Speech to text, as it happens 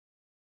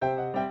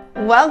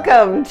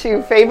Welcome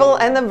to Fable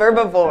and the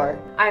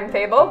Verbivore. I'm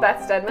Fable,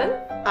 Beth Stedman.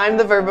 I'm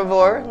the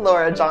Verbivore,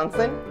 Laura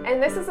Johnson.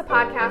 And this is a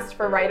podcast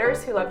for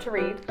writers who love to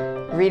read,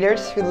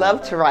 Readers who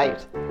love to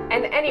write,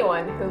 and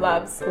anyone who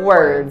loves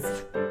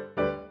words.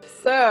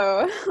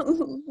 So,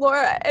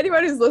 Laura,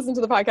 anyone who's listened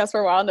to the podcast for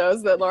a while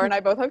knows that Laura and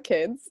I both have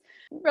kids,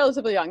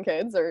 relatively young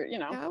kids, or,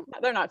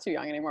 they're not too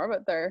young anymore,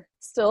 but they're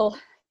still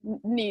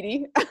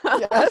needy.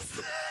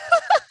 Yes.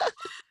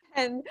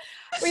 And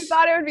we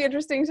thought it would be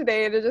interesting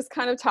today to just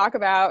kind of talk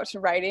about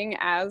writing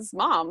as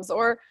moms,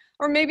 or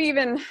maybe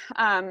even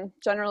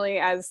generally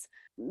as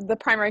the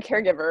primary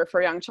caregiver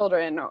for young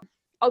children.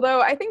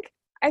 Although I think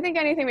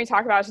anything we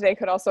talk about today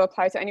could also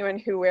apply to anyone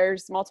who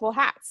wears multiple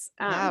hats.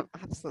 Yeah,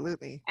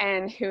 absolutely.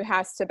 And who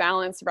has to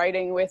balance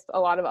writing with a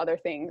lot of other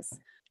things.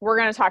 We're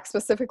going to talk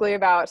specifically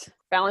about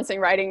balancing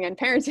writing and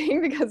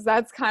parenting because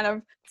that's kind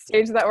of the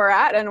stage that we're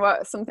at and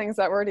what some things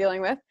that we're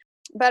dealing with.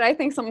 But I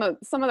think some of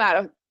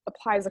that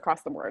applies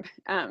across the board.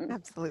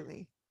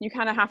 Absolutely. You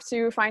kind of have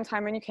to find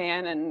time when you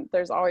can, and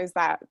there's always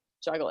that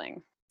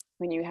juggling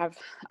when you have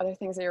other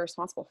things that you're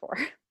responsible for.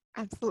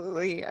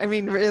 Absolutely. I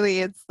mean, really,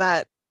 it's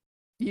that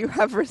you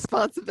have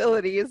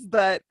responsibilities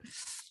that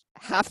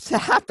have to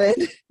happen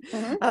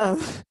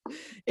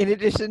in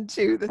addition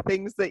to the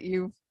things that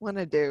you want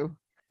to do.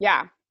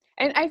 Yeah.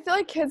 And I feel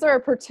like kids are a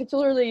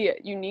particularly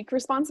unique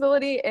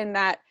responsibility in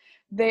that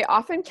they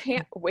often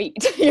can't wait.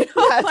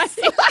 Yes.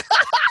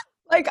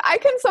 Like I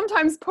can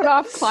sometimes put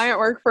off client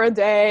work for a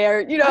day,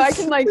 or, I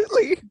can like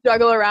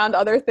juggle around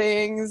other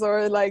things,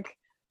 or like,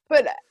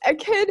 but a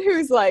kid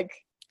who's like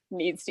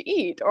needs to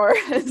eat or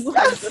is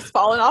like just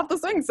fallen off the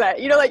swing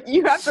set, like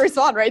you have to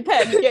respond right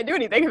then. You can't do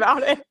anything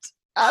about it.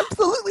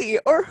 Absolutely.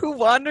 Or who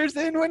wanders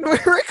in when we're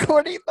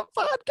recording the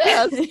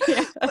podcast.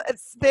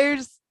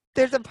 Yes.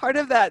 There's a part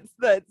of that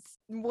that's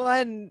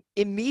one,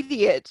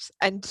 immediate,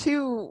 and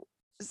two,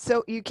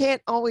 so you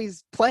can't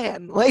always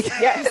plan. Like,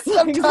 yes,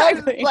 sometimes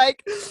exactly.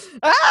 like,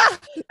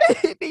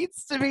 it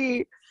needs to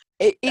be,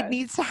 it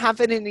needs to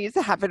happen. It needs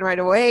to happen right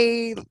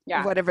away.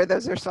 Yeah. Whatever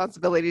those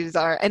responsibilities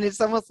are. And it's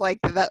almost like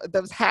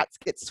those hats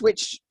get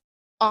switched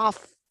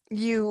off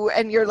you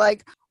and you're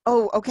like,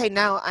 oh, okay,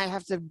 now I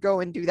have to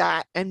go and do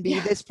that and be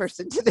this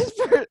person to this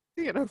person,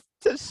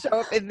 to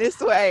show up in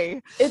this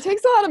way. It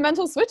takes a lot of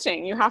mental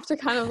switching. You have to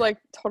kind of like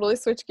totally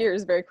switch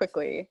gears very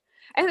quickly.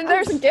 And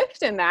there's a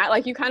gift in that.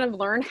 Like you kind of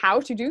learn how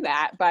to do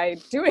that by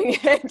doing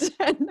it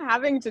and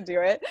having to do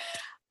it.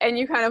 And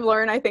you kind of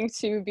learn, I think,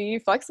 to be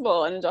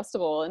flexible and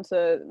adjustable and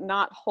to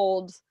not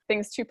hold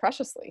things too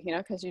preciously,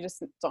 because you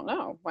just don't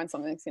know when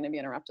something's going to be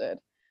interrupted.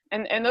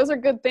 And those are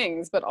good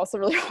things, but also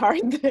really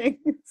hard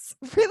things.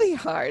 Really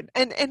hard.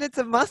 And it's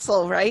a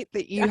muscle, right?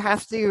 That you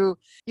have to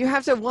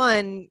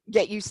one,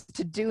 get used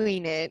to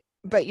doing it,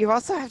 but you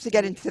also have to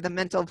get into the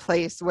mental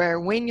place where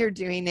when you're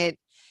doing it,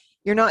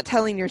 you're not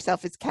telling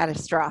yourself it's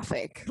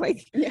catastrophic.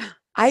 Like,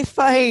 I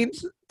find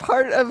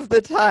part of the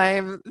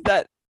time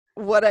that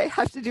what I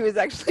have to do is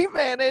actually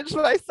manage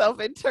myself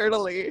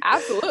internally.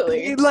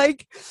 Absolutely.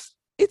 Like,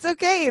 it's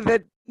okay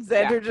that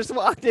Xander just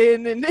walked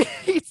in and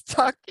he's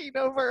talking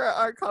over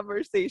our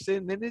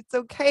conversation. And it's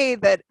okay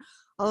that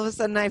all of a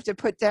sudden I have to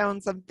put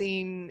down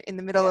something in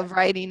the middle of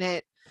writing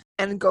it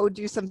and go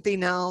do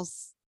something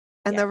else.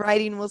 And the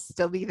writing will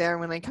still be there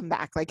when I come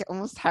back, like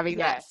almost having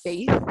that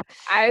faith.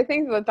 I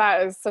think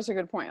that is such a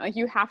good point. Like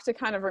you have to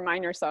kind of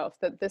remind yourself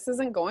that this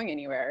isn't going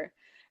anywhere.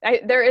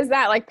 There is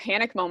that like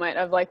panic moment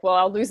of like, well,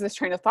 I'll lose this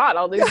train of thought.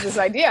 I'll lose this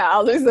idea.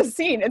 I'll lose this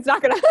scene. It's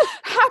not going to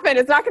happen.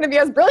 It's not going to be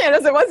as brilliant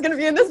as it was going to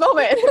be in this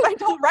moment if I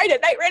don't write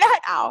it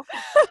right now.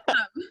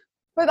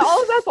 But all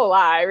of that's a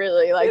lie,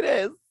 really. Like it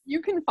is.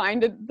 You can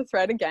find the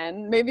thread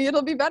again. Maybe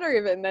it'll be better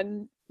even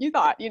than you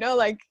thought,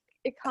 like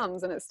it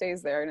comes and it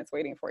stays there and it's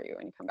waiting for you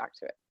when you come back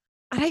to it.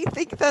 I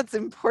think that's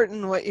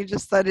important. What you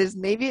just said is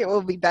maybe it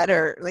will be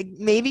better. Like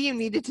maybe you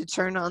needed to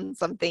turn on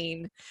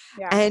something.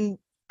 Yeah. And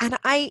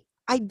I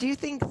do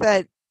think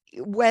that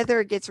whether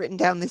it gets written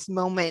down this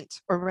moment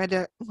or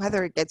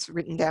whether it gets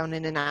written down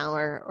in an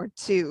hour or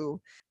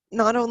two,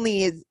 not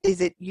only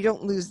is it you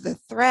don't lose the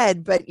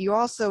thread, but you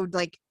also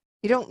like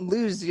you don't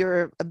lose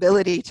your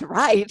ability to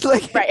write.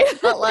 Like, right.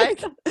 It's not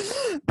like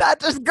that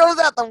just goes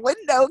out the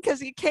window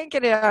because you can't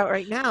get it out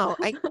right now.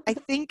 I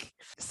think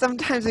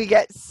sometimes we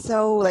get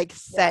so like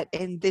set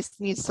in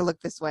this needs to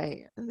look this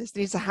way and this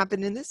needs to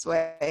happen in this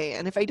way.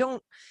 And if I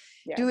don't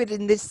do it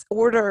in this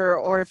order,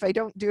 or if I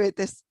don't do it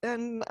this,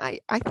 then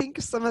I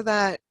think some of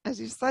that, as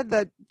you said,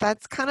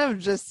 that's kind of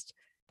just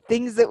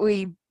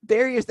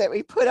barriers that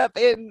we put up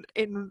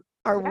in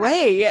our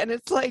way. And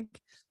it's like,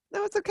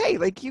 no, it's okay.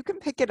 Like you can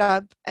pick it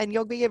up and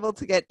you'll be able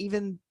to get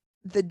even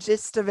the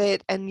gist of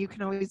it. And you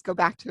can always go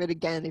back to it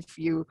again if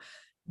you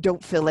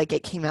don't feel like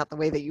it came out the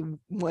way that you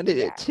wanted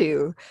it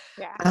to.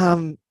 Yeah.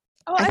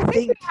 I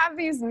think we have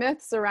these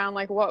myths around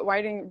like what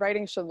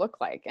writing should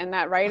look like. And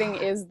that writing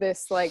is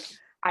this like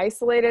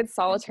isolated,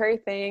 solitary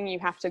thing. You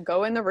have to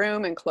go in the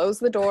room and close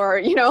the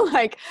door,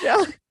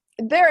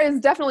 there is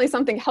definitely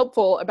something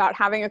helpful about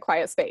having a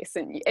quiet space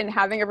and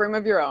having a room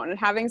of your own and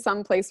having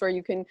some place where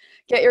you can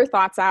get your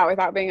thoughts out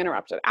without being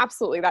interrupted.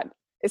 Absolutely, that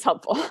is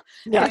helpful.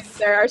 Yes. And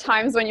there are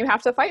times when you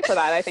have to fight for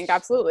that, I think,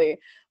 absolutely.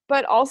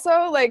 But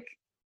also, like,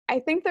 I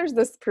think there's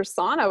this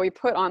persona we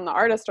put on the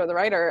artist or the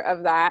writer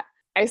of that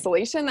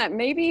isolation that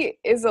maybe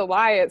is a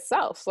lie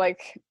itself.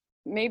 Like,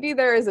 maybe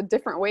there is a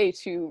different way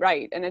to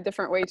write and a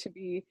different way to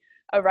be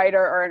a writer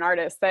or an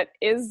artist that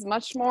is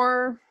much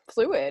more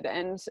fluid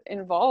and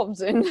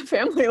involved in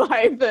family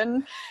life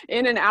and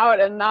in and out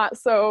and not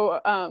so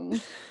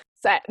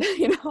set,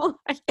 you know?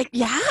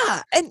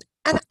 Yeah. And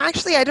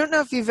actually, I don't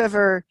know if you've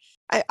ever,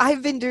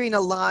 I've been doing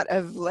a lot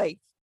of like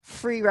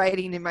free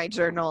writing in my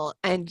journal,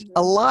 and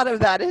a lot of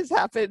that has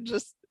happened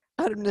just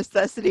out of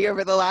necessity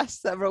over the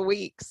last several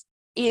weeks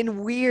in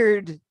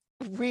weird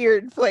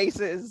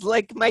places.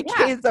 Like my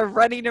kids are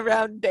running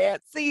around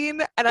dancing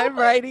and I'm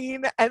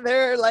writing, and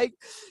they're like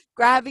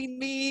grabbing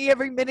me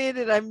every minute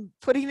and I'm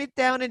putting it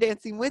down and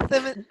dancing with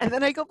them, and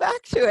then I go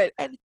back to it,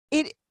 and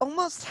it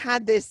almost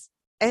had this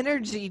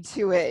energy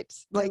to it,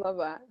 like I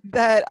love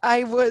that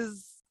I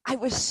was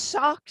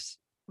shocked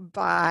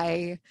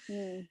by.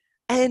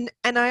 And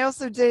I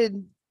also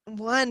did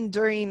one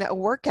during a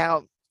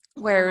workout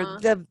where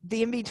the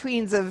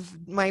in-betweens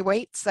of my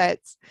weight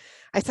sets,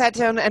 I sat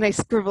down and I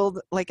scribbled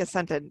like a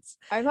sentence.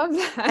 I love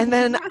that. And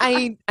then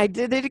I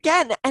did it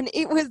again. And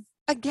it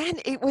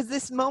was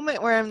this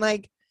moment where I'm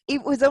like,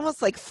 it was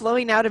almost like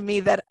flowing out of me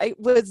that it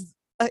was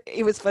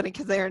funny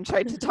because Aaron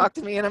tried to talk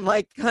to me and I'm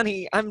like,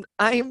 honey, I'm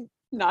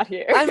not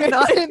here. I'm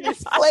not in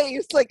this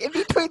place. Like in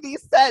between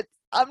these sets,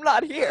 I'm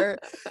not here.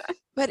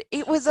 But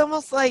it was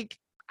almost like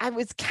I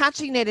was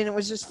catching it and it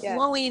was just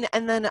flowing,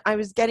 and then I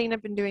was getting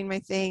up and doing my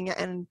thing,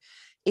 and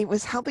it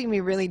was helping me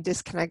really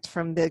disconnect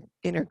from the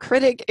inner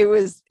critic. It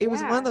was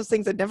one of those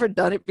things. I'd never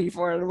done it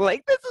before, and I'm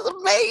like, this is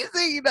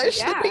amazing. I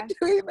should be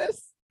doing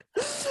this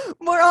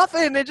more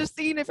often and just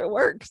seeing if it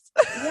works.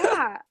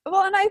 Yeah.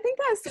 Well, and I think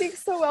that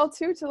speaks so well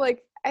too to,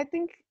 like, I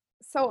think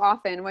so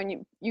often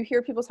when you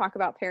hear people talk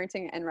about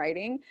parenting and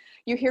writing,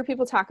 you hear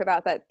people talk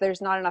about that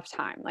there's not enough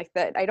time, like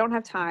that I don't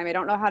have time, I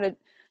don't know how to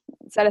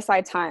set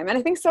aside time. And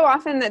I think so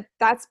often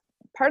that's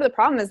part of the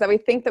problem, is that we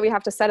think that we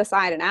have to set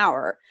aside an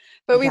hour,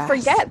 but we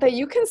forget that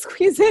you can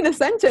squeeze in a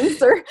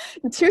sentence or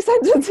 2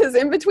 sentences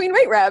in between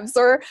weight reps,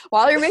 or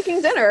while you're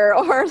making dinner,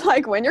 or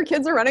like when your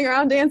kids are running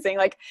around dancing.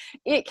 Like,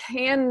 it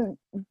can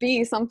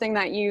be something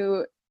that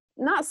you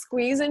not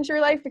squeeze into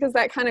your life, because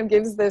that kind of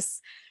gives this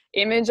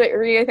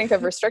imagery, I think,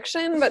 of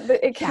restriction, but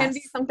it can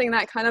be something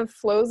that kind of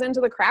flows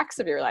into the cracks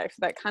of your life,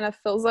 that kind of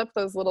fills up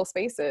those little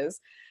spaces,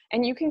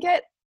 and you can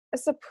get a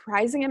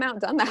surprising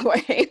amount done that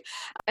way,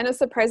 and a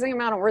surprising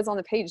amount of words on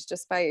the page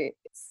just by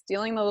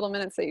stealing the little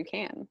minutes that you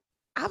can.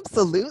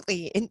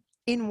 Absolutely.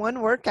 In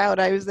one workout,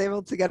 I was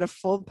able to get a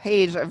full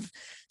page of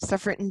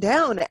stuff written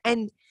down,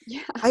 and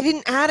I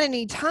didn't add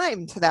any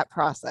time to that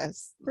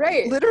process.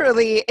 Right.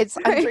 Literally,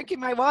 I'm drinking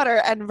my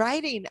water and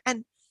writing,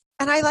 and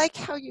I like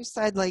how you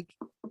said, like,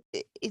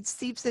 it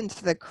seeps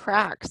into the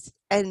cracks,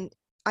 and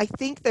I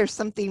think there's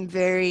something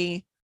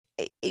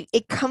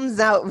it comes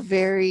out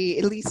very,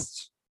 at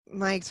least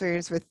my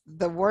experience with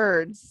the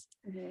words,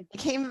 it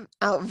came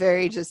out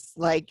very just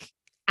like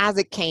as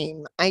it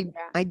came. I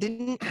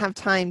didn't have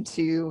time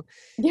to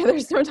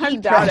there's no time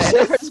to doubt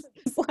it.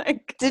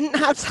 Like, didn't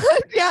have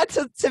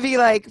time to be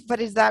like,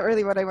 but is that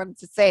really what I wanted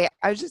to say?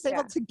 I was just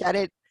able to get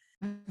it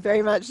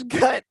very much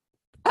gut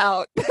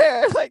out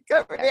there, like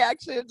gut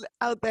reaction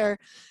out there,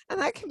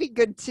 and that can be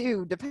good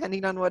too,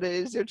 depending on what it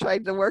is you're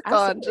trying to work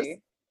on, just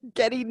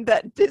getting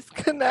that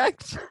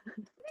disconnect.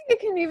 It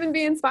can even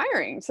be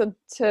inspiring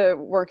to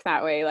work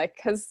that way, like,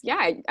 because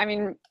I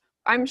mean,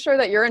 I'm sure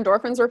that your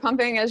endorphins were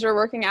pumping as you're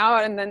working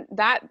out, and then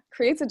that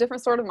creates a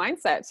different sort of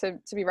mindset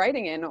to be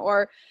writing in.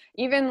 Or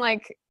even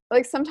like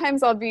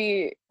sometimes I'll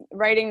be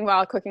writing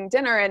while cooking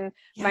dinner, and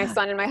my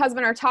son and my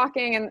husband are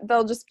talking, and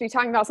they'll just be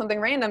talking about something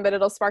random, but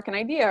it'll spark an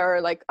idea,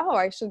 or like, oh,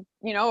 I should,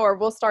 or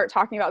we'll start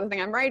talking about the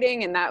thing I'm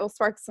writing, and that will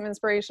spark some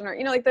inspiration, or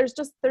like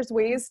there's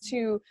ways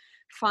to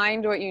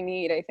find what you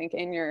need, I think,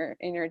 in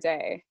your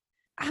day.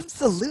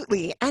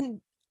 Absolutely. And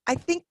I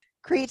think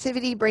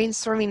creativity,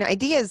 brainstorming,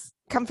 ideas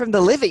come from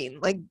the living.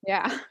 Like,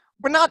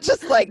 we're not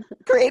just like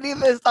creating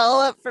this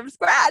all up from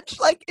scratch.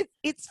 Like,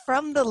 it's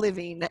from the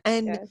living.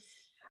 And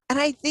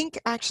I think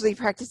actually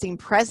practicing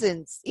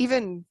presence,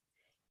 even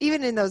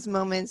in those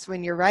moments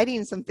when you're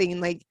writing something,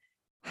 like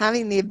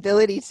having the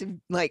ability to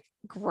like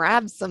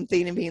grab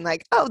something and being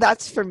like, oh,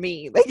 that's for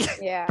me. Like,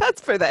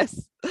 that's for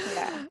this.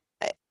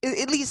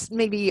 At least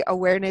maybe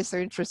awareness or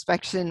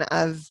introspection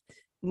of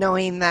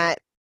knowing that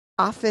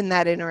often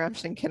that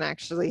interruption can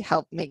actually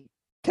help make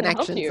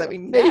connections that we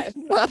may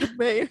not have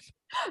made.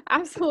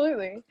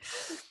 Absolutely.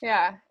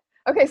 Yeah.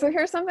 Okay, so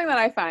here's something that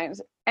I find,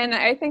 and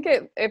I think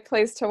it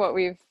plays to what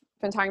we've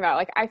been talking about.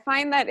 Like, I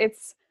find that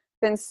it's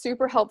been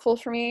super helpful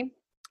for me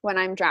when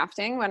I'm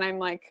drafting, when I'm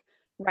like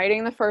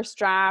writing the first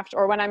draft,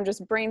 or when I'm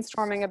just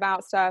brainstorming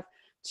about stuff,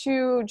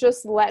 to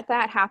just let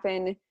that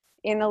happen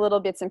in the little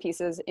bits and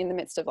pieces in the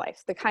midst of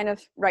life, the kind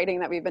of writing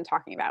that we've been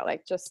talking about,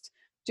 like just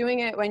doing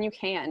it when you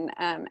can,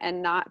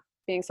 and not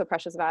being so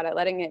precious about it,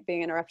 letting it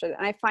be interrupted.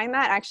 And I find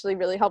that actually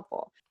really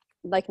helpful.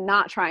 Like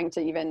not trying to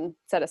even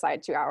set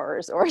aside 2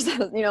 hours or,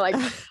 like,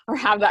 or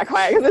have that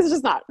quiet, because it's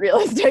just not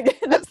realistic.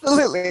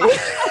 Absolutely.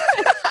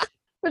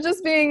 But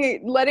just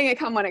letting it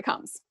come when it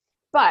comes.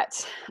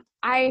 But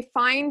I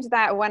find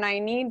that when I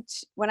need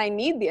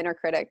the inner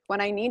critic,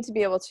 when I need to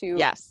be able to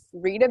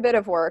read a bit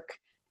of work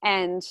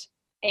and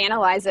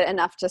analyze it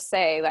enough to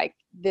say like,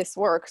 this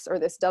works or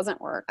this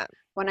doesn't work,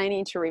 when I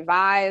need to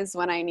revise,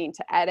 when I need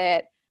to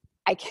edit,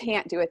 I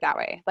can't do it that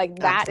way. Like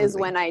that is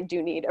when I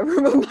do need a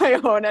room of my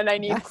own, and I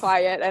need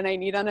quiet, and I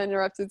need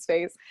uninterrupted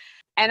space.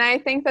 And I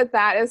think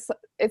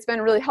it's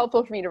been really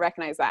helpful for me to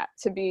recognize that,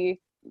 to be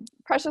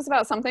precious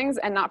about some things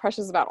and not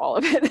precious about all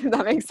of it, if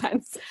that makes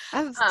sense.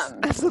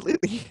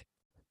 Absolutely.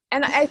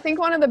 And I think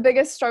one of the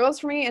biggest struggles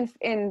for me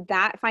in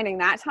that, finding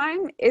that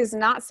time, is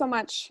not so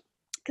much,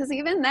 because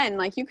even then,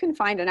 like you can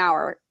find an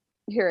hour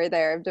here or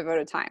there of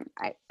devoted time.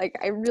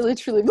 I really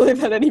truly believe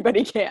that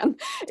anybody can,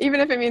 even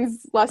if it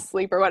means less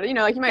sleep or what,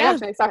 like you might have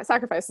to make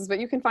sacrifices, but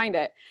you can find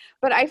it.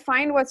 But I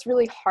find what's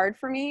really hard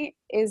for me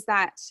is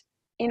that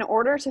in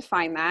order to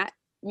find that,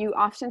 you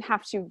often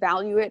have to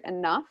value it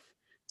enough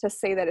to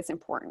say that it's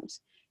important.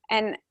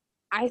 And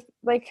I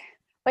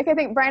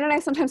think Brian and I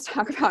sometimes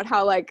talk about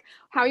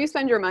how you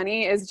spend your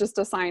money is just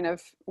a sign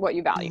of what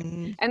you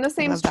value. And the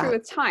same is true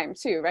with time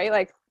too, right?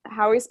 Like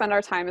how we spend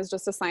our time is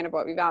just a sign of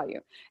what we value.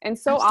 And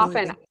so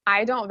often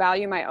I don't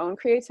value my own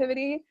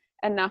creativity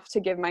enough to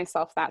give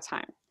myself that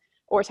time,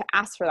 or to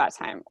ask for that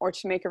time, or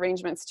to make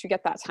arrangements to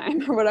get that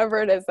time, or whatever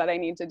it is that I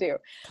need to do.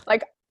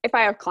 Like if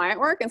I have client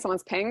work and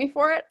someone's paying me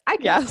for it, I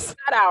can do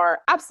that hour.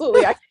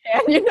 Absolutely, I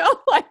can,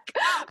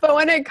 but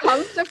when it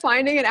comes to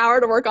finding an hour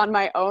to work on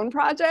my own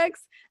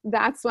projects,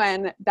 that's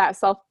when that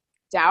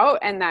self-doubt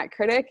and that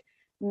critic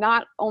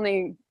not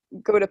only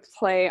go to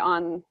play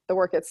on the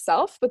work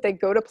itself, but they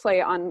go to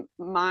play on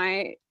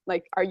my,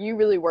 like, are you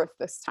really worth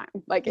this time?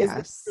 Like, is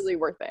this really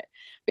worth it?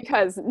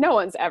 Because no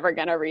one's ever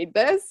going to read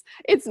this.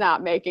 It's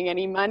not making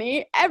any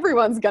money.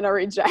 Everyone's going to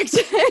reject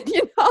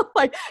it.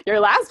 Like your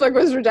last book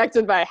was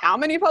rejected by how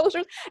many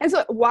publishers? And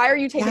so why are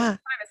you taking the time?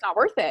 It's not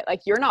worth it.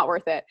 Like you're not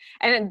worth it.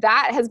 And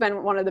that has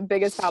been one of the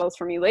biggest battles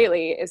for me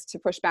lately, is to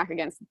push back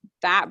against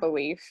that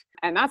belief.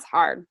 And that's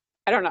hard.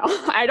 I don't know.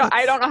 I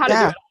don't know how to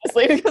do it,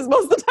 honestly, because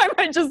most of the time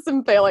I just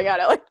am failing at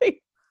it.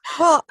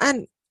 Well,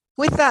 and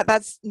with that,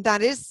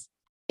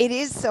 it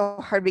is so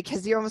hard,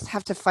 because you almost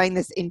have to find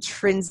this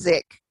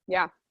intrinsic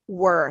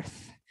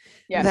worth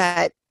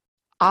that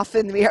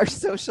often we are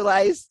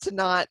socialized to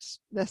not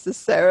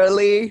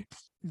necessarily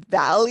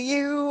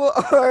value,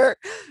 or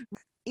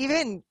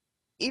even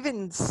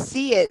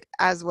see it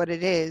as what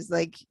it is.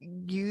 Like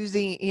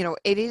using,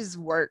 it is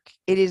work.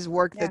 It is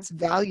work that's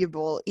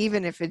valuable,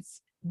 even if it's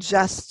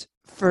just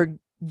for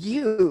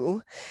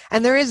you.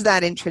 And there is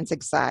that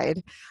intrinsic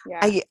side.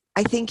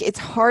 I think it's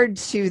hard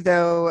to,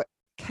 though,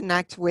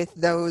 connect with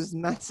those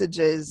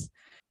messages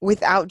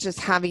without just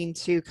having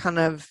to kind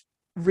of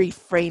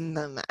reframe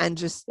them and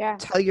just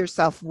tell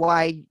yourself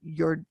why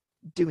you're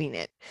doing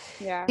it.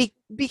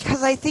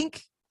 Because I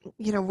think,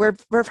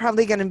 we're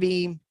probably going to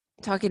be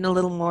talking a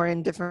little more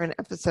in different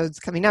episodes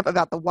coming up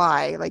about the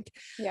why,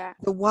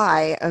 the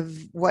why of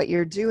what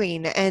you're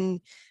doing. And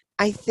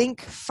I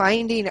think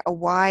finding a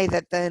why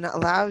that then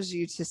allows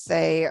you to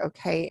say,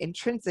 okay,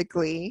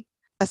 intrinsically,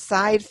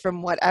 aside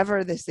from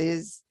whatever this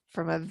is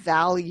from a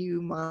value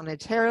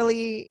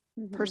monetarily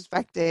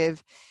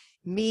perspective,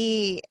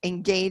 me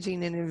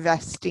engaging and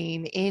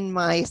investing in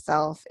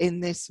myself in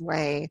this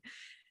way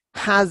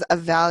has a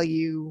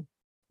value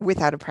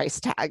without a price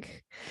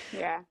tag.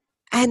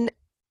 And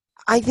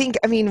I think,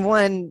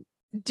 one,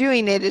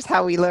 doing it is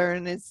how we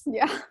learn. Is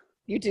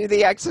you do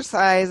the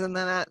exercise, and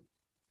then that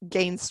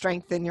gains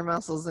strength in your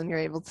muscles, and you're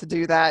able to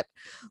do that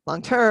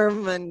long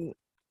term,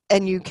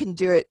 and you can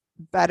do it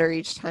better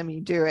each time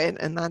you do it,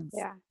 and that's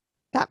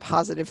that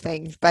positive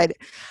thing. But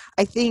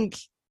I think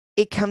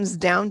it comes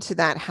down to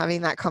that,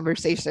 having that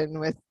conversation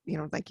with,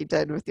 like you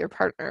did with your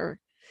partner,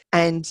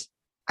 and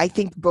I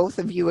think both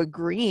of you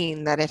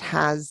agreeing that it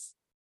has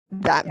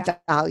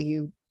that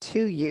value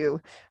to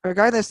you,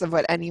 regardless of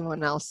what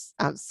anyone else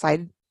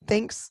outside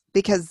thinks.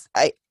 Because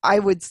I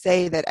would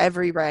say that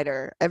every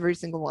writer, every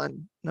single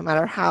one, no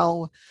matter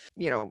how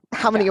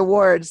many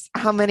awards,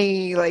 how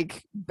many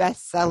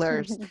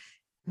bestsellers,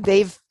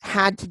 they've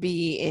had to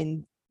be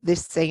in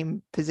this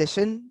same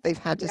position. They've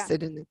had to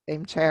sit in the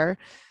same chair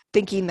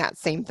thinking that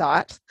same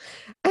thought,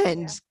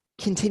 and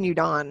continued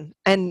on.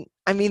 And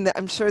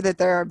I'm sure that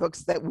there are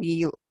books that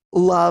we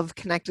love,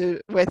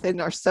 connected with,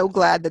 and are so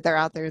glad that they're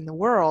out there in the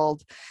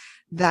world,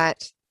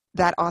 that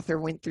author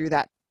went through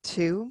that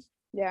too.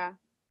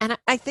 And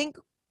I think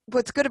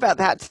what's good about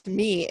that to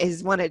me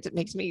is, one, it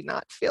makes me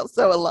not feel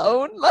so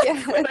alone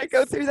when I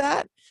go through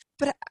that.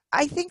 But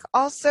I think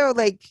also,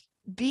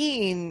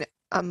 being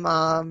a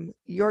mom,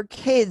 your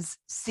kids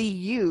see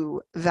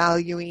you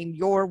valuing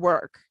your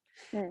work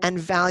and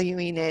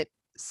valuing it,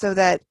 so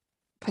that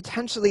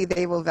potentially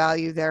they will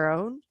value their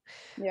own,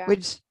 Yeah.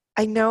 which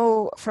I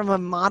know from a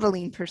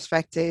modeling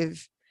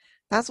perspective,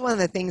 that's one of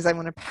the things I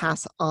want to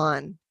pass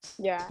on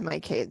Yeah. to my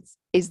kids,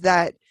 is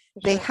that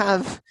For they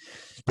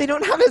sure.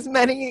 don't have as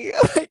many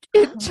like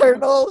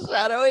internal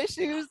shadow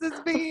issues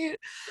as me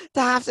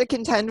to have to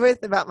contend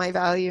with about my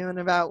value and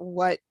about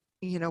what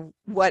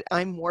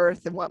I'm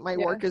worth and what my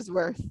Yeah. work is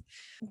worth.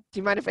 Do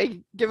you mind if I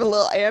give a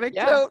little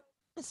anecdote?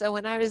 So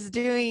when I was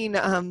doing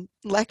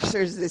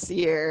lectures this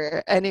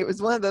year, and it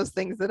was one of those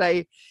things that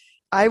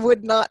I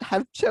would not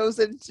have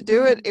chosen to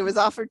do it. It was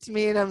offered to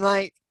me, and I'm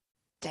like,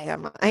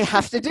 damn, I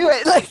have to do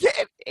it. Like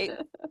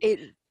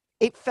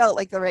it felt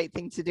like the right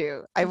thing to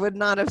do. I would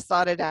not have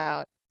sought it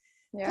out.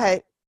 Yeah.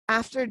 But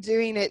after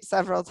doing it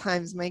several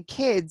times, my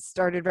kids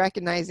started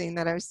recognizing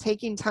that I was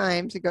taking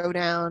time to go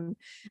down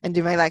and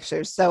do my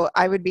lectures. So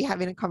I would be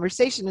having a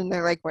conversation and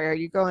they're like, where are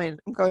you going?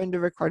 I'm going to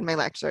record my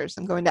lectures.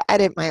 I'm going to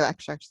edit my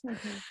lectures.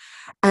 Mm-hmm.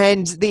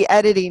 And the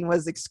editing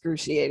was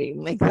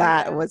excruciating. Like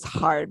that Yeah. was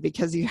hard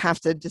because you have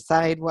to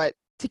decide what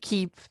to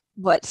keep,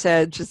 what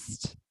to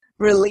just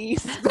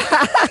release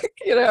back,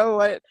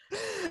 what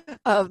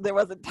there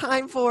wasn't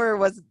time for,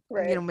 was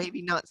Right.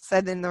 maybe not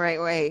said in the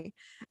right way.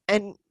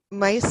 And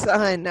my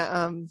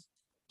son,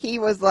 he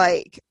was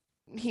like,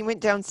 he went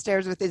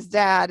downstairs with his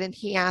dad and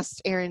he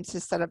asked Aaron to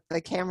set up the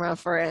camera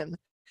for him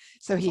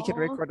so he could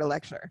Aw. record a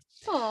lecture.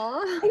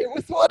 Aw. It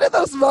was one of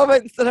those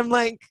moments that I'm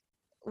like,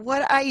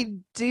 what I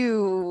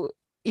do,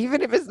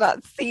 even if it's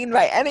not seen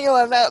by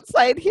anyone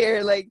outside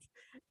here, like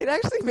it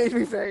actually made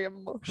me very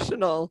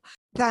emotional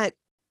that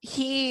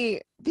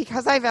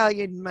because I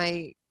valued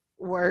my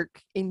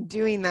work in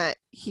doing that,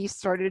 he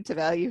started to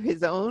value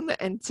his own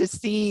and to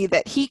see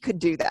that he could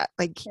do that.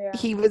 Like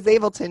he was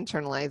able to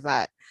internalize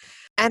that.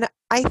 And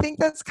I think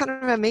that's kind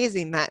of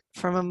amazing that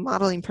from a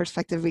modeling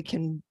perspective, we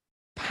can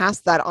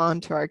pass that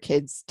on to our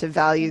kids to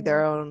value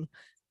their own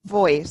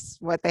voice,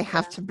 what they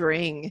have to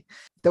bring,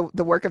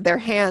 the work of their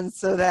hands,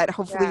 so that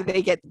hopefully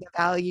they get the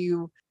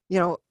value,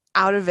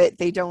 out of it.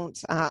 They don't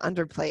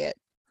underplay it.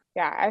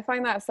 Yeah, I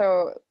find that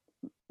so,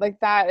 like,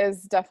 that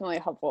is definitely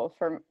helpful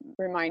for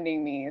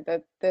reminding me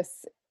that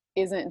this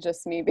isn't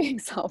just me being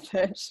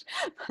selfish,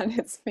 but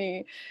it's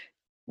me,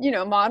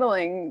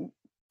 modeling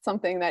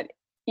something that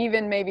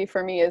even maybe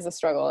for me is a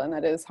struggle and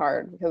that is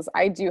hard, because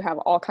I do have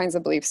all kinds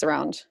of beliefs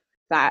around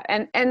that.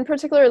 And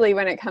particularly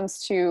when it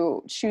comes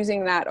to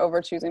choosing that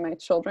over choosing my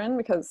children,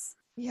 because,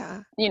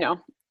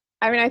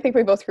 I think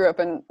we both grew up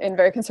in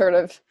very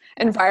conservative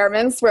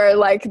environments where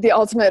like the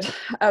ultimate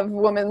of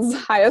women's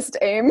highest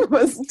aim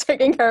was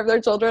taking care of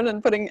their children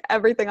and putting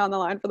everything on the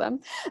line for them.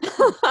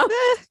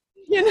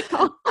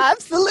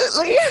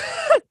 Absolutely.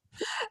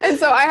 And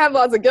so I have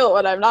lots of guilt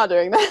when I'm not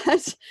doing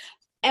that.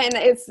 And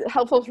it's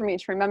helpful for me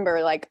to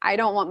remember, like, I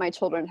don't want my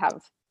children to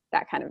have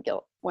that kind of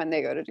guilt when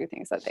they go to do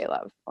things that they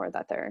love or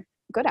that they're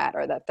good at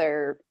or that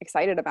they're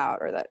excited about,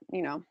 or that,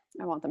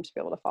 I want them to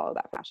be able to follow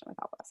that passion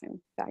without that same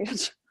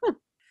baggage.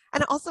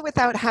 And also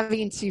without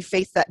having to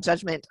face that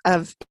judgment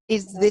of,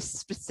 is this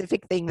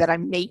specific thing that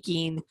I'm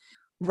making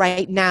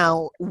right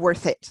now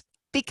worth it?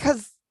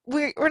 Because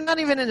we're not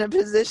even in a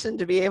position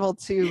to be able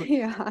to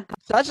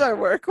judge our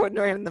work when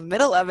we're in the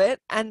middle of it.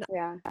 And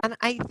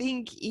I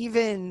think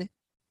even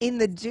in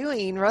the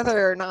doing,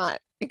 whether or not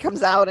it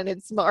comes out and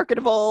it's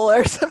marketable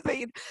or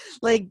something,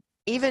 like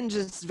even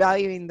just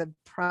valuing the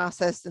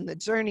process and the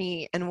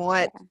journey and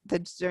what the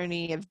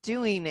journey of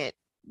doing it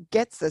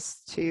gets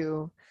us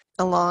to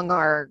along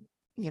our,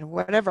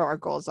 whatever our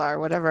goals are,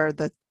 whatever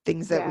the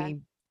things that we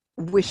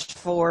wish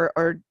for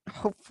or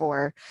hope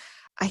for,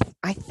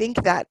 I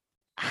think that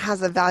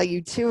has a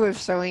value too, of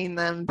showing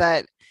them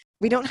that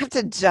we don't have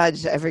to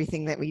judge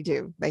everything that we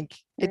do. Like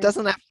it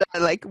doesn't have to,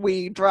 like,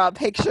 we draw a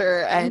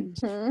picture and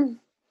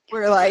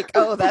we're like,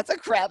 oh, that's a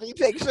crappy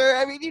picture.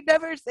 I mean, you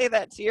never say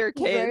that to your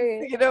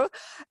kids,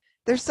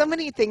 There's so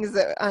many things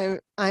that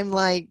I'm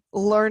like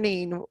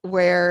learning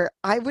where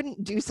I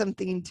wouldn't do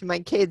something to my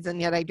kids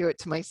and yet I do it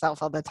to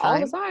myself all the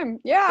time. All the time.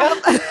 Yeah.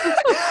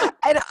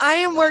 And I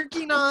am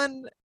working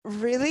on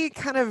really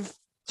kind of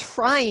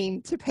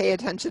trying to pay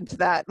attention to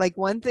that, like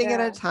one thing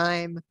at a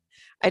time,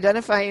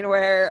 identifying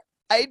where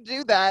I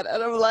do that.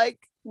 And I'm like,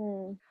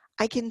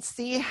 I can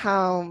see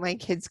how my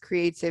kids'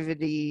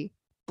 creativity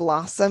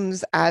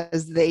blossoms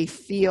as they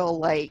feel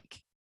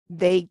like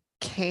they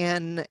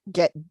can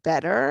get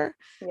better.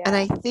 And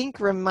I think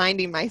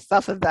reminding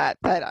myself of that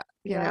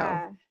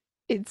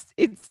it's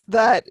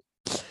that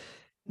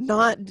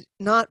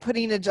not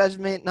putting a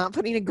judgment, not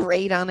putting a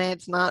grade on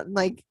it, not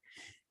like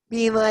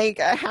being like,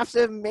 I have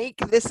to make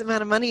this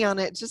amount of money on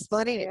it, just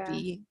letting it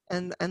be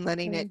and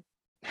letting it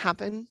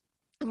happen.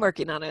 I'm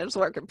working on it. It's a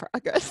work in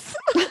progress.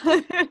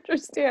 I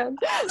understand.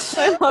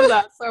 I love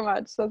that so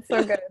much. That's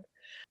so good.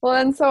 Well,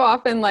 and so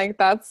often, like,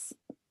 that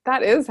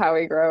is how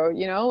we grow,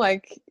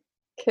 like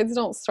kids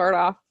don't start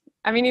off,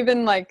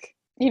 even like,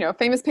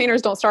 famous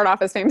painters don't start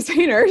off as famous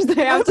painters.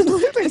 They have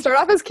to start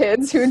off as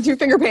kids who do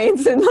finger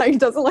paints and like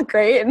doesn't look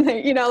great. And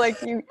they, like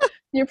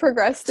you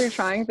progress through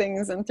trying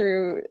things and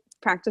through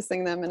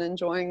practicing them and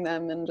enjoying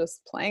them and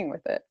just playing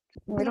with it.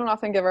 We don't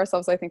often give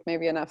ourselves, I think,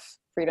 maybe enough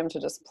freedom to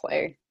just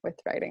play with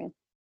writing.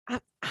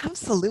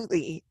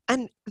 Absolutely.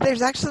 And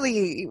there's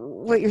actually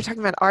what you're talking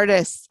about,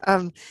 artists,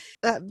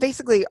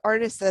 basically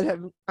artists that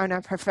are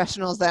now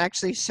professionals that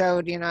actually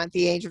showed, at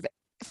the age of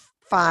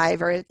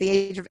 5 or at the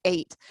age of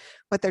 8,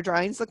 what their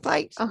drawings looked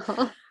like.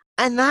 Uh-huh.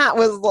 And that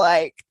was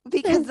like,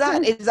 because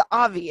that is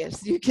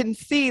obvious. You can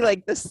see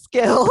like the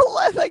skill,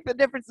 like the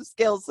difference of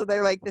skills. So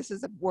they're like, this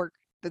is a work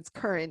that's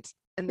current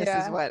and this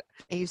is what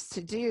I used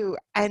to do.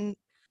 And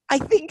I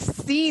think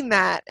seeing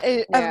that,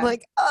 I'm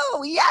like,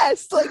 oh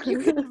yes, like you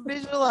can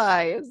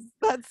visualize.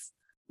 That's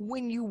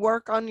when you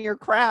work on your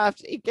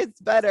craft, it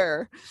gets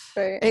better.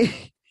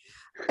 Right.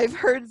 I've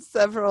heard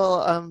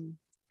several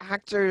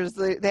actors,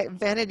 that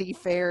Vanity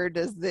Fair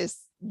does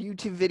this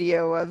YouTube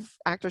video of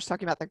actors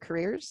talking about their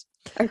careers.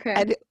 Okay.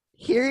 And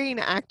hearing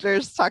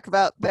actors talk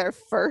about their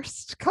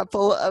first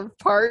couple of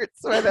parts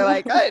where they're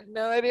like, I had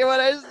no idea what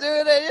I was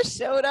doing. I just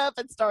showed up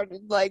and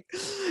started like,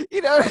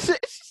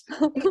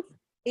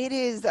 it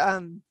is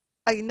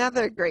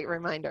another great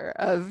reminder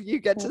of you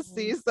get to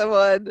see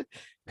someone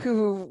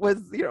who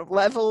was,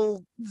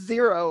 level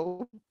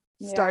 0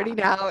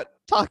 starting out,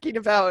 talking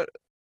about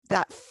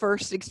that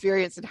first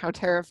experience and how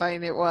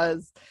terrifying it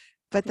was.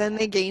 But then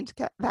they gained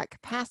that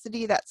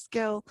capacity, that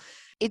skill.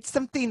 It's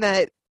something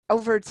that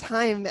over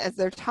time, as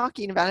they're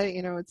talking about it,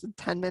 it's a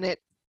 10-minute,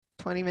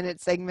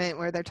 20-minute segment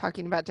where they're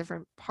talking about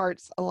different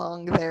parts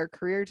along their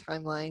career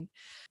timeline.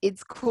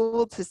 It's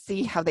cool to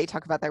see how they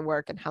talk about their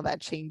work and how that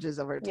changes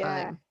over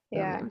time.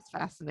 Yeah. It was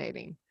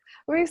fascinating.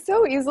 We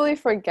so easily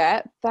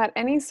forget that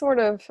any sort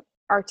of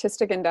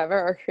artistic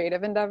endeavor or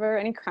creative endeavor,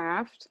 any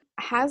craft,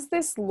 has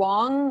this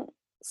long,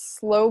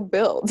 slow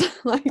build.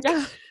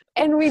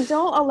 And we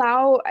don't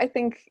allow, I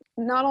think,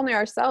 not only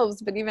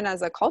ourselves, but even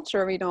as a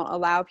culture, we don't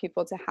allow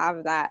people to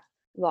have that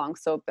long,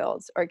 slow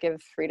build or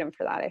give freedom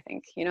for that, I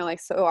think.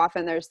 So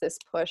often there's this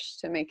push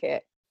to make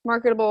it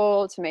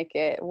marketable, to make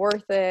it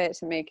worth it,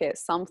 to make it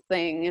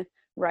something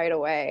right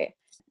away.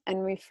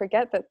 And we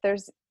forget that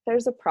there's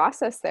a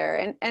process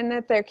there and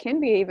that there can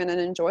be even an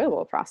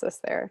enjoyable process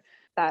there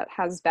that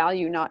has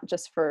value, not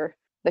just for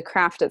the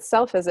craft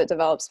itself as it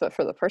develops, but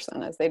for the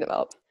person as they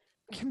develop.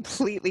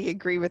 Completely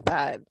agree with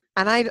that.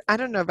 And I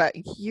don't know about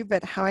you,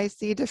 but how I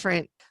see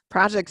different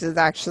projects is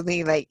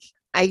actually like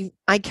I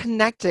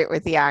connect it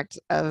with the act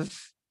of,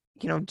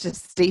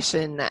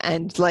 gestation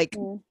and like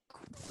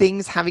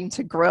things having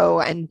to grow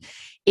and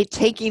it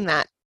taking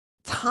that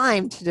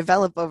time to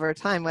develop over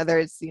time, whether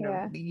it's,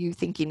 you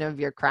thinking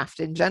of your craft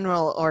in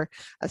general or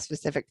a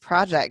specific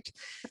project,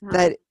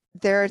 that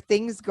there are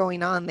things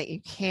going on that you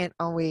can't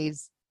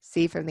always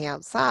see from the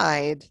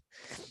outside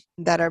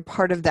that are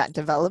part of that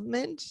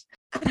development.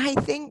 And I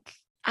think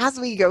as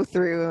we go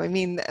through,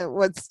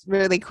 what's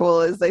really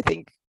cool is I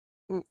think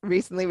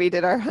recently we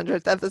did our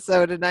 100th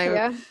episode and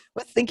I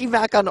was thinking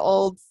back on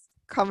old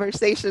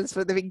conversations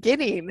from the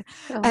beginning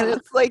and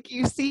it's like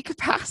you see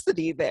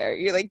capacity there.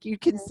 You're like, you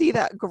can see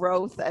that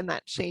growth and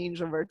that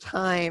change over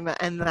time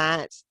and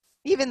that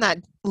even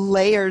that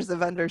layers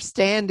of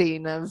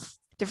understanding of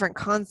different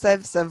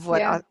concepts of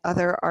what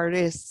other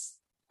artists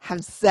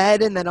have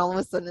said. And then all of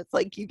a sudden it's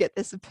like you get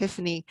this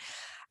epiphany.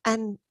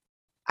 And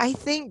I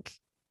think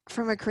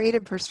from a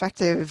creative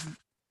perspective,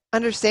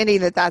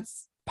 understanding that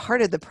that's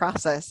part of the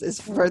process is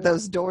for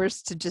those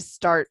doors to just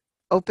start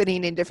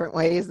opening in different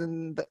ways.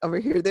 And over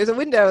here, there's a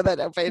window that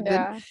opened.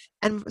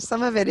 And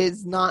some of it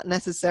is not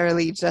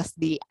necessarily just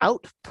the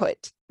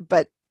output,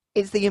 but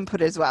it's the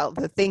input as well.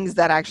 The things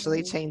that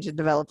actually change and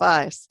develop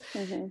us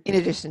in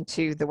addition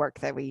to the work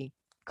that we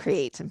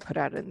create and put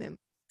out in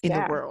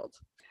the world.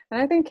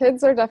 And I think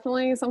kids are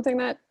definitely something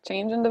that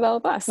change and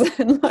develop us.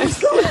 And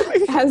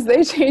as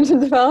they change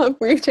and develop,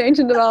 we change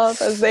and develop.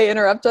 As they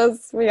interrupt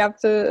us, we have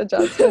to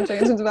adjust and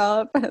change and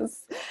develop.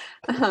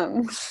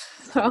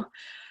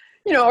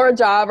 Or a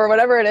job or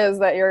whatever it is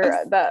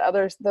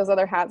that those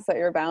other hats that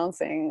you're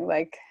balancing.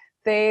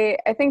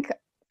 I think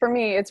for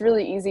me, it's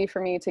really easy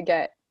for me to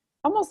get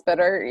almost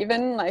bitter,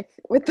 even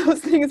with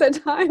those things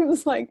at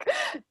times.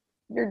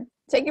 You're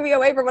taking me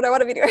away from what I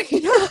want to be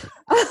doing,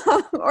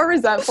 or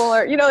resentful,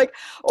 or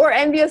or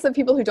envious of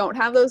people who don't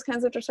have those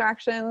kinds of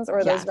distractions,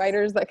 or those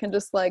writers that can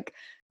just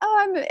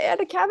I'm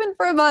at a cabin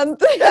for a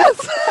month.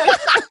 Yes,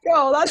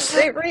 go. That's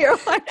great for you.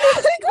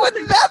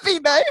 Wouldn't that be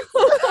nice?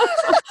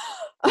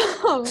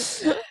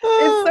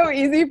 It's so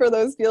easy for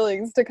those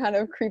feelings to kind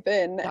of creep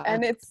in,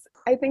 and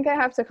I think I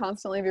have to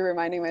constantly be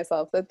reminding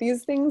myself that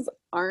these things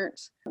aren't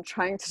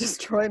trying to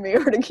destroy me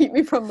or to keep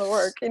me from the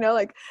work.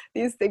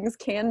 These things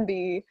can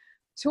be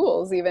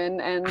tools even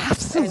and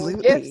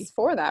gifts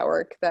for that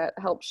work that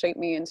help shape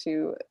me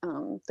into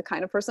the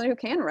kind of person who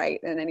can write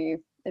in any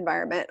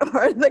environment,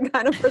 or the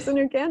kind of person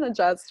who can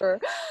adjust or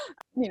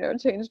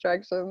change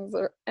directions,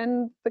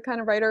 and the kind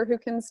of writer who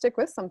can stick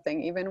with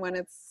something even when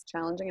it's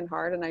challenging and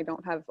hard and I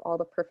don't have all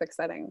the perfect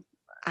setting.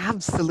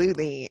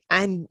 Absolutely.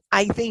 And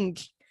I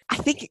think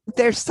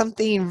there's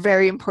something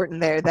very important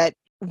there, that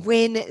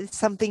when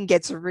something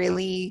gets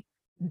really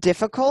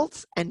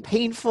difficult and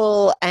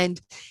painful,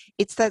 and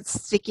it's that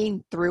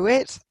sticking through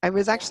it. I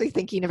was actually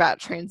thinking about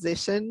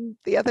transition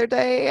the other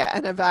day,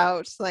 and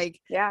about like,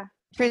 Yeah.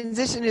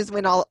 transition is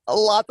when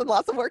lots and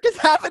lots of work is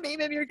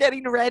happening and you're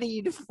getting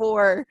ready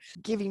for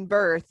giving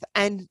birth.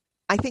 And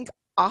I think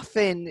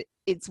often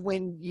it's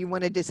when you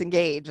want to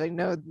disengage. I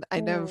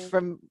know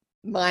from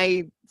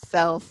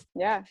myself,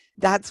 Yeah.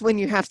 that's when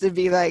you have to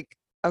be like,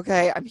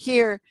 okay, I'm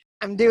here,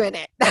 I'm doing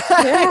it.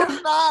 Yeah.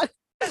 I'm not,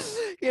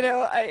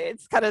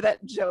 it's kind of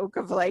that joke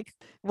of like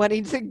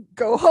wanting to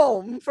go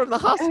home from the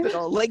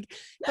hospital. Like,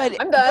 but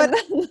I'm done.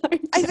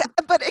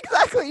 but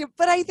exactly.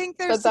 But I think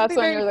there's But that's something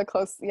when very you're the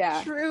close.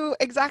 Yeah. true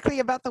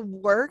exactly about the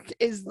work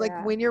is like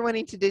Yeah. when you're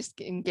wanting to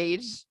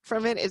disengage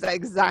from it is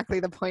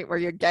exactly the point where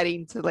you're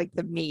getting to like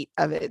the meat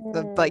of it,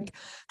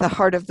 the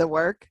heart of the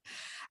work.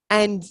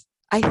 And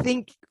I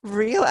think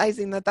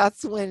realizing that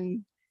that's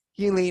when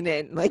you lean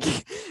in, like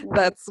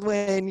that's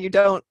when you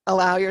don't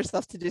allow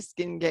yourself to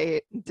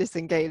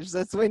disengage.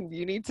 That's when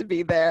you need to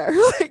be there.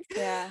 Like,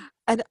 Yeah.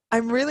 and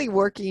I'm really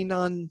working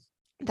on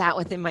that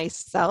within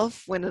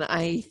myself when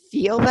I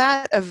feel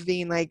that, of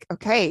being like,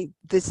 okay,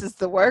 this is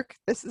the work.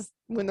 This is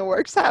when the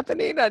work's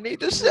happening. I need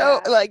to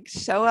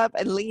show up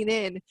and lean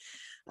in,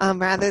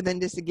 rather than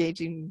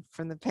disengaging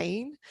from the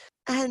pain.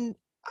 And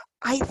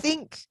I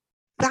think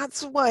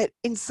that's what,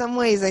 in some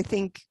ways, I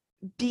think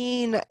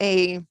being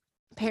a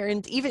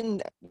parent,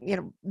 even,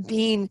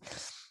 being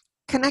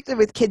connected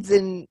with kids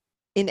in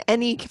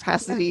any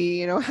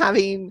capacity,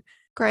 having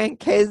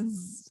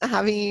grandkids,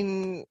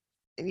 having,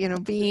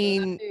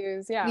 being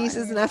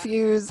nieces and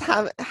nephews,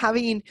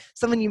 having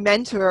someone you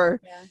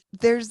mentor,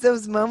 there's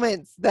those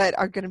moments that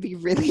are going to be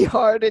really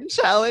hard and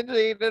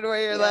challenging, and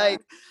where you're like,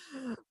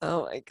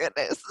 oh my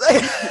goodness,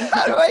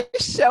 how do I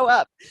show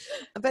up?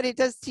 But it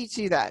does teach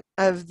you that,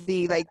 of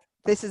the like,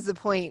 this is the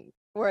point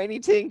where I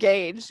need to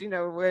engage,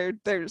 where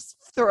there's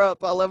throw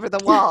up all over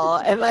the wall,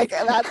 and like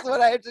that's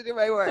when I have to do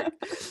my work.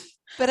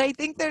 But I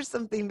think there's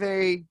something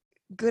very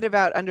good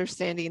about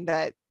understanding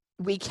that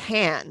we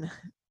can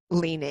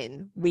lean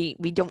in. We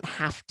don't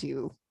have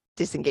to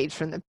disengage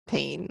from the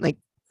pain. Like,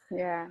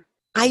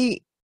 I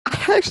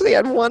actually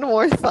had one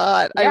more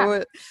thought.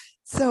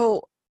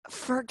 So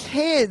for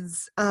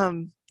kids,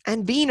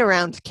 and being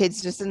around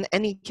kids just in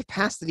any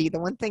capacity,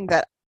 the one thing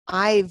that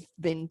I've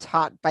been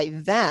taught by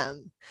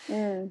them,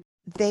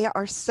 they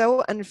are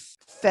so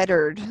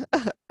unfettered,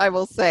 I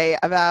will say,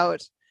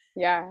 about,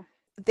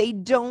 they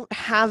don't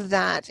have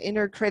that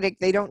inner critic.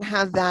 They don't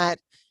have that,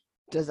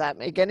 does that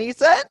make any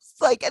sense?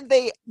 Like, and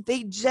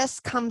they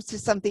just come to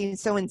something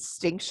so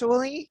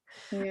instinctually,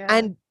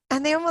 and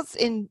they almost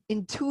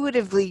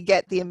intuitively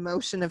get the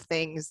emotion of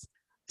things.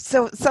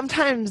 So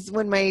sometimes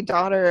when my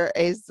daughter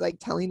is like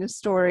telling a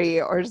story,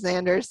 or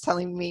Xander's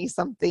telling me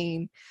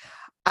something,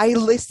 I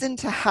listen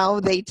to how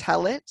they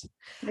tell it,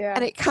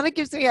 and it kind of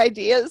gives me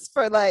ideas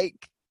for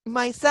like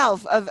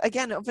myself, of,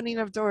 again, opening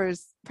up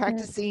doors,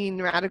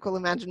 practicing radical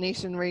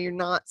imagination, where you're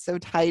not so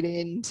tied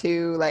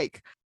into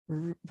like,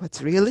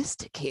 what's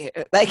realistic here.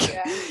 Like,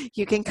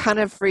 you can kind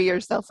of free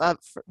yourself up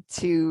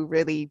to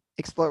really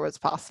explore what's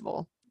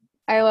possible.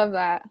 I love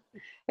that.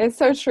 It's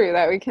so true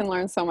that we can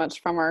learn so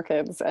much from our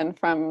kids, and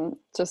from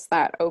just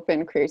that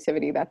open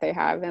creativity that they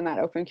have, and that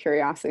open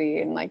curiosity,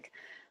 and like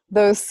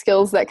those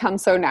skills that come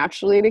so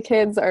naturally to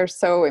kids are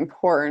so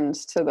important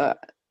to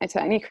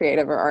any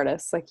creative or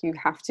artist. Like, you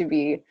have to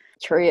be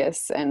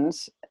curious and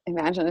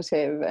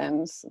imaginative,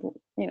 and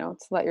to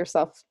let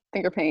yourself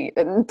finger paint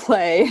and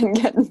play and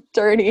get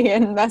dirty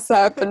and mess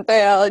up and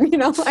fail, and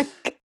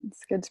like,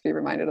 it's good to be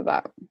reminded of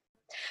that.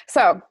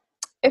 So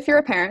if you're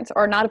a parent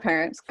or not a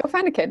parent, go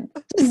find a kid.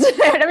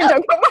 I mean,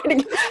 don't go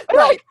find a kid.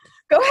 Right.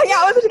 Go hang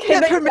out with a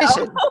kid. With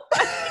permission.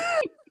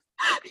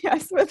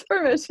 Yes, with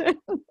permission.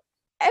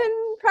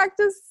 And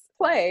practice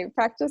play,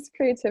 practice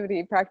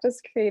creativity, practice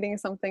creating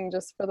something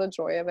just for the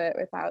joy of it,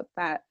 without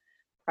that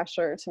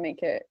pressure to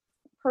make it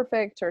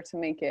perfect, or to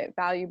make it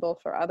valuable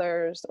for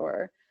others,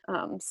 or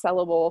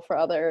sellable for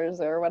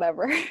others, or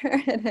whatever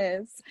it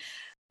is.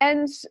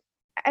 And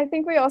I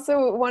think we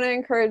also want to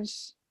encourage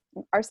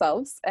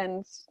ourselves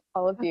and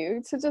all of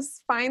you to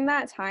just find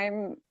that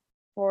time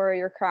for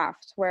your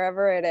craft,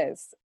 wherever it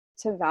is,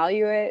 to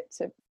value it,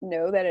 to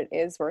know that it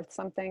is worth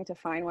something, to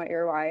find what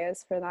your why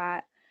is for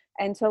that,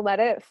 and to let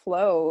it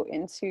flow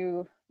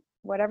into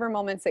whatever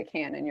moments it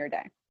can in your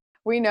day.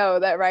 We know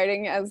that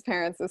writing as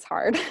parents is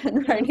hard,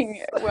 and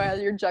writing while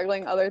you're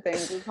juggling other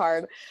things is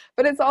hard,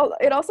 but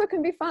it also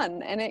can be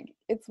fun, and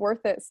it's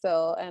worth it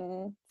still.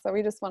 And so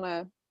we just want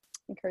to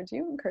encourage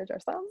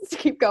ourselves to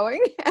keep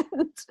going,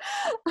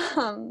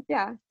 and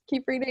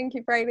keep reading,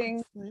 keep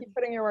writing, keep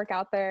putting your work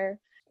out there.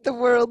 The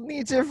world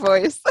needs your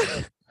voice.